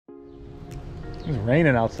It's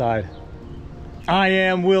raining outside. I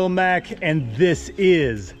am Will Mack, and this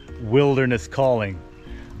is Wilderness Calling.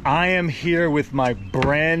 I am here with my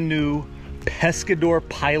brand new Pescador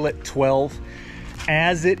Pilot 12.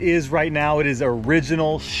 As it is right now, it is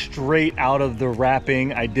original, straight out of the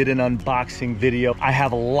wrapping. I did an unboxing video. I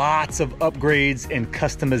have lots of upgrades and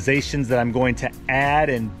customizations that I'm going to add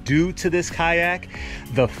and do to this kayak.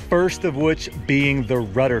 The first of which being the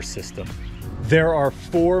rudder system. There are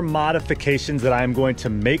 4 modifications that I'm going to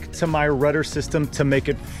make to my rudder system to make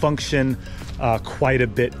it function quite a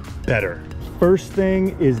bit better. First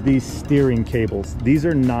thing is these steering cables. These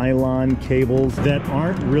are nylon cables that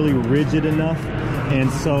aren't really rigid enough. And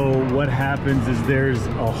so what happens is there's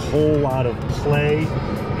a whole lot of play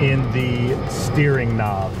in the steering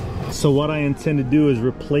knob. So what I intend to do is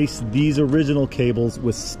replace these original cables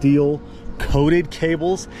with steel coated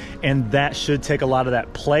cables, and that should take a lot of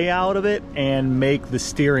that play out of it and make the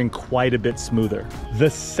steering quite a bit smoother. The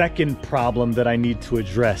second problem that I need to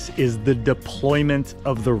address is the deployment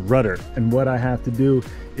of the rudder. And what I have to do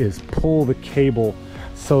is pull the cable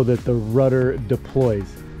so that the rudder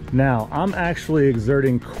deploys. Now, I'm actually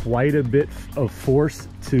exerting quite a bit of force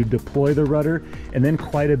to deploy the rudder and then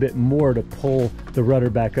quite a bit more to pull the rudder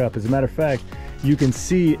back up. As a matter of fact, you can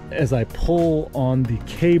see as I pull on the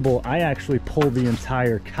cable, I actually pull the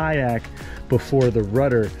entire kayak before the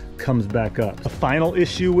rudder comes back up. The final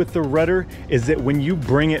issue with the rudder is that when you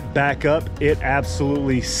bring it back up, it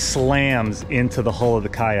absolutely slams into the hull of the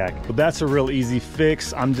kayak. But that's a real easy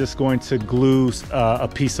fix. I'm just going to glue a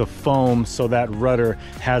piece of foam so that rudder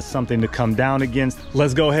has something to come down against.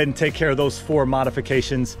 Let's go ahead and take care of those 4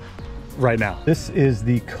 modifications right now. This is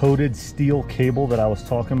the coated steel cable that I was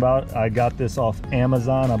talking about. I got this off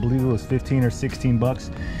Amazon. I believe it was 15 or 16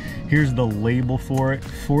 bucks. Here's the label for it.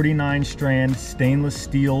 49 strand stainless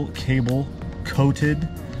steel cable, coated,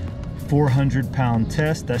 400 pound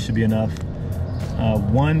test. That should be enough.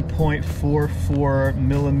 1.44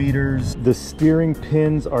 millimeters. The steering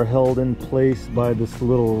pins are held in place by this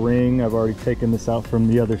little ring. I've already taken this out from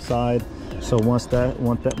the other side. So once that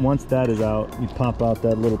is out, you pop out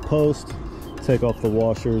that little post, take off the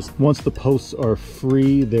washers. Once the posts are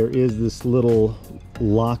free, there is this little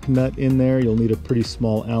lock nut in there. You'll need a pretty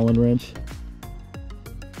small Allen wrench.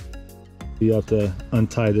 You have to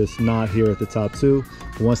untie this knot here at the top too.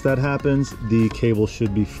 Once that happens, the cable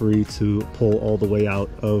should be free to pull all the way out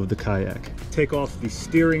of the kayak. Take off the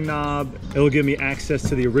steering knob. It'll give me access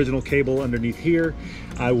to the original cable underneath here.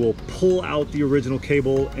 I will pull out the original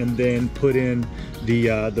cable and then put in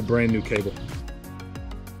the brand new cable.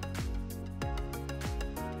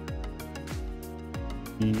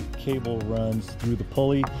 The cable runs through the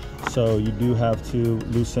pulley, so you do have to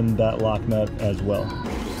loosen that lock nut as well.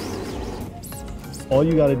 All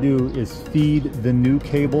you got to do is feed the new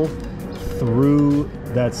cable through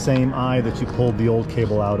that same eye that you pulled the old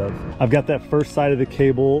cable out of. I've got that first side of the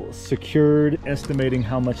cable secured, estimating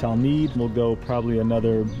how much I'll need. We'll go probably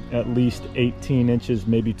another at least 18 inches,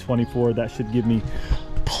 maybe 24. That should give me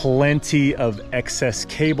plenty of excess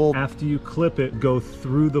cable. After you clip it, go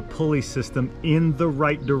through the pulley system in the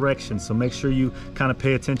right direction. So make sure you kind of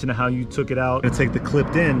pay attention to how you took it out and take the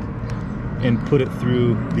clipped end and put it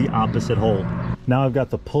through the opposite hole. Now I've got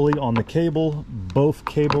the pulley on the cable. Both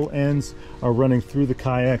cable ends are running through the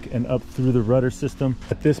kayak and up through the rudder system.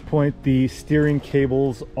 At this point, the steering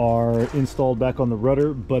cables are installed back on the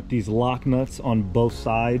rudder, but these lock nuts on both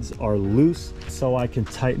sides are loose. So I can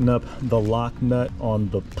tighten up the lock nut on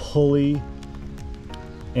the pulley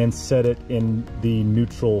and set it in the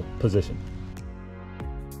neutral position.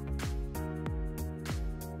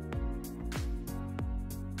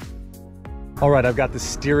 All right, I've got the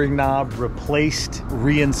steering knob replaced,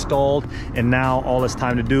 reinstalled, and now all it's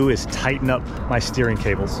time to do is tighten up my steering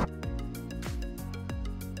cables.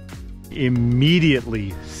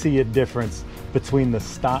 Immediately see a difference between the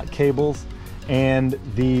stock cables and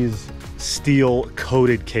these steel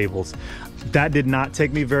coated cables. That did not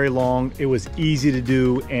take me very long. It was easy to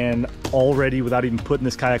do, and already without even putting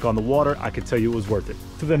this kayak on the water, I could tell you it was worth it.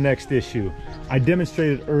 To the next issue. I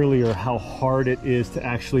demonstrated earlier how hard it is to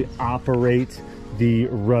actually operate the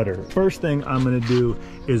rudder. First thing I'm gonna do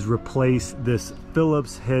is replace this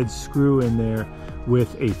Phillips head screw in there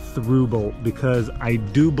with a through bolt, because I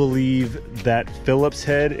do believe that Phillips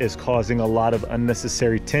head is causing a lot of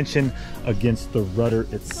unnecessary tension against the rudder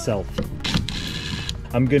itself.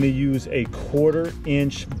 I'm gonna use a 1/4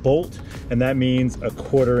 inch bolt, and that means a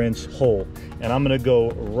 1/4 inch hole. And I'm gonna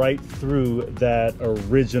go right through that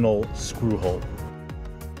original screw hole.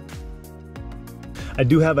 I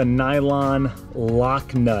do have a nylon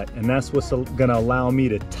lock nut, and that's what's gonna allow me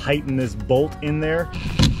to tighten this bolt in there.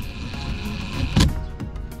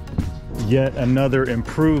 yet another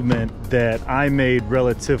improvement that I made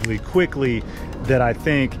relatively quickly that I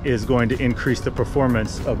think is going to increase the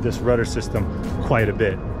performance of this rudder system quite a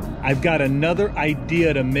bit. I've got another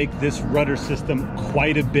idea to make this rudder system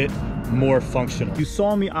quite a bit more functional. You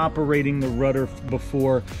saw me operating the rudder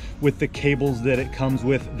before with the cables that it comes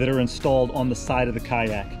with that are installed on the side of the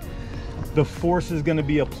kayak. The force is going to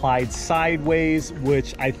be applied sideways,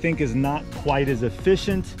 which I think is not quite as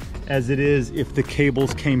efficient as it is if the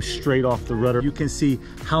cables came straight off the rudder. You can see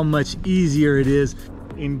how much easier it is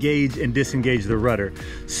to engage and disengage the rudder.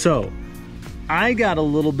 So I got a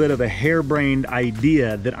little bit of a harebrained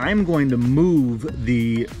idea that I'm going to move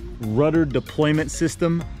the rudder deployment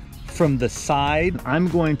system from the side. I'm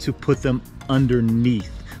going to put them underneath,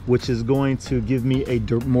 which is going to give me a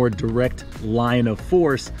more direct line of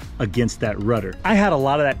force against that rudder. I had a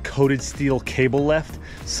lot of that coated steel cable left,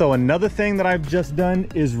 so another thing that I've just done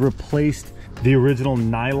is replaced the original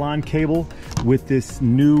nylon cable with this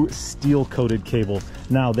new steel coated cable.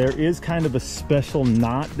 Now there is kind of a special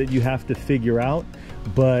knot that you have to figure out,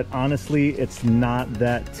 but honestly it's not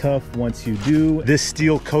that tough once you do. This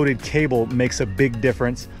steel coated cable makes a big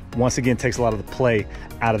difference. Once again, takes a lot of the play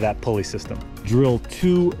out of that pulley system. Drill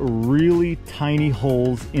 2 really tiny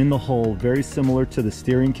holes in the hull, very similar to the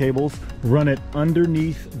steering cables. Run it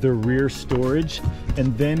underneath the rear storage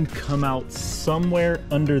and then come out somewhere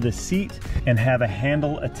under the seat and have a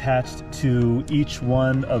handle attached to each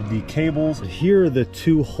one of the cables. Here are the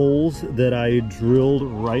 2 holes that I drilled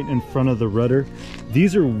right in front of the rudder.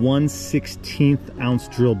 These are 1/16 ounce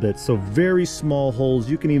drill bits, so very small holes.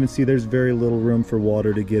 You can even see there's very little room for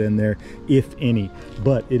water to get in there, if any,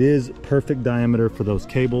 but it is perfect diameter for those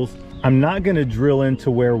cables. I'm not going to drill into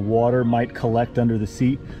where water might collect under the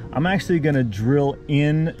seat. I'm actually going to drill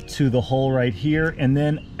into the hole right here and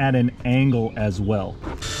then at an angle as well.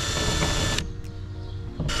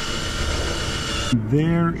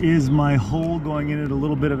 There is my hole going in at a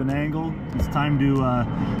little bit of an angle. It's time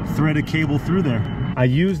to thread a cable through there. I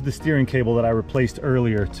used the steering cable that I replaced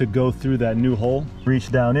earlier to go through that new hole.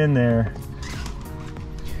 Reach down in there,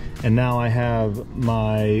 and now I have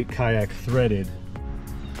my kayak threaded.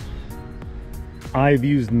 I've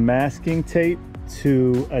used masking tape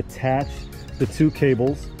to attach the 2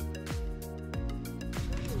 cables.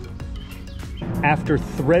 After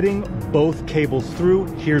threading both cables through,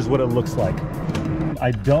 here's what it looks like.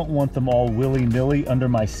 I don't want them all willy-nilly under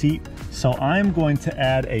my seat, so I'm going to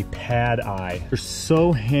add a pad eye. They're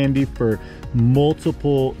so handy for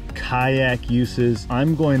multiple kayak uses.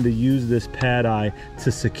 I'm going to use this pad eye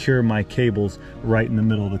to secure my cables right in the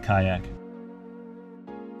middle of the kayak.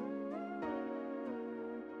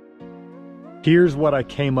 Here's what I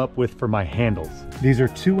came up with for my handles. These are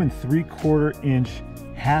 2 3/4 inch,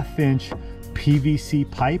 1/2 inch PVC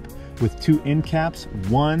pipe with 2 end caps.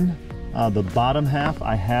 One, the bottom half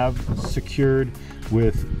I have secured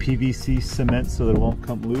with PVC cement so that it won't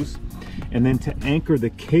come loose. And then to anchor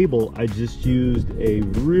the cable, I just used a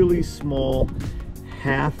really small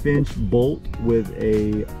 1/2 inch bolt with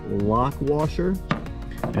a lock washer,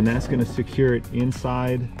 and that's going to secure it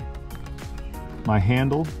inside my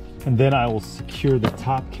handle. And then I will secure the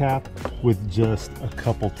top cap with just a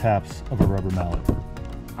couple taps of a rubber mallet.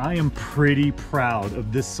 I am pretty proud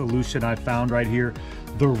of this solution I found right here.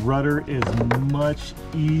 The rudder is much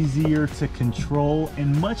easier to control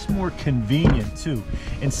and much more convenient too.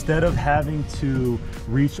 Instead of having to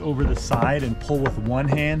reach over the side and pull with one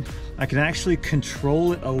hand, I can actually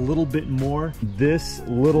control it a little bit more. This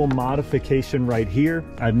little modification right here,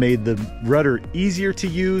 I've made the rudder easier to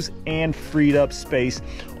use and freed up space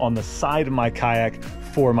on the side of my kayak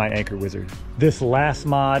for my anchor wizard. This last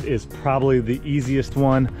mod is probably the easiest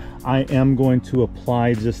one. I am going to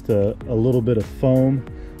apply just a little bit of foam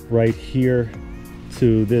right here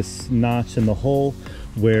to this notch in the hole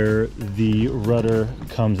where the rudder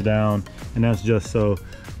comes down, and that's just so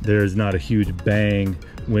there's not a huge bang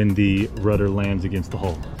when the rudder lands against the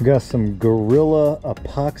hull. I've got some Gorilla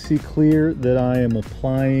epoxy clear that I am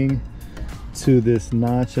applying to this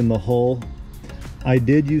notch in the hull. I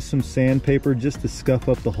did use some sandpaper just to scuff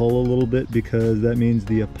up the hull a little bit because that means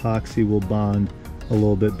the epoxy will bond a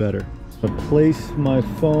little bit better. I place my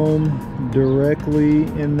foam directly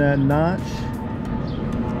in that notch.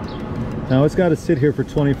 Now it's got to sit here for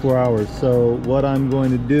 24 hours, so what I'm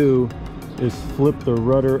going to do is flip the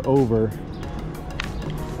rudder over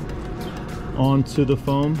onto the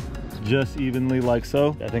foam just evenly like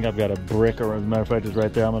so. I think I've got a brick, or as a matter of fact it's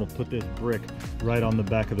right there. I'm going to put this brick right on the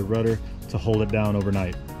back of the rudder to hold it down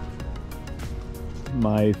overnight.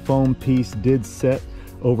 My foam piece did set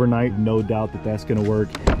overnight, no doubt that that's going to work,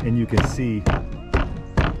 and you can see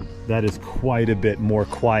That is quite a bit more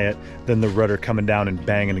quiet than the rudder coming down and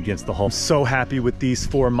banging against the hull. I'm so happy with these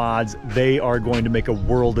 4 mods. They are going to make a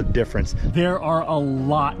world of difference. There are a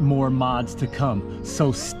lot more mods to come,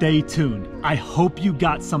 so stay tuned. I hope you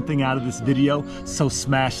got something out of this video, so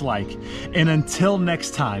smash like. And until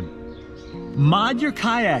next time, mod your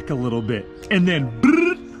kayak a little bit, and then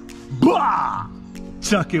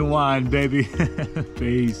chuck and wind, baby.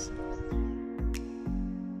 Peace.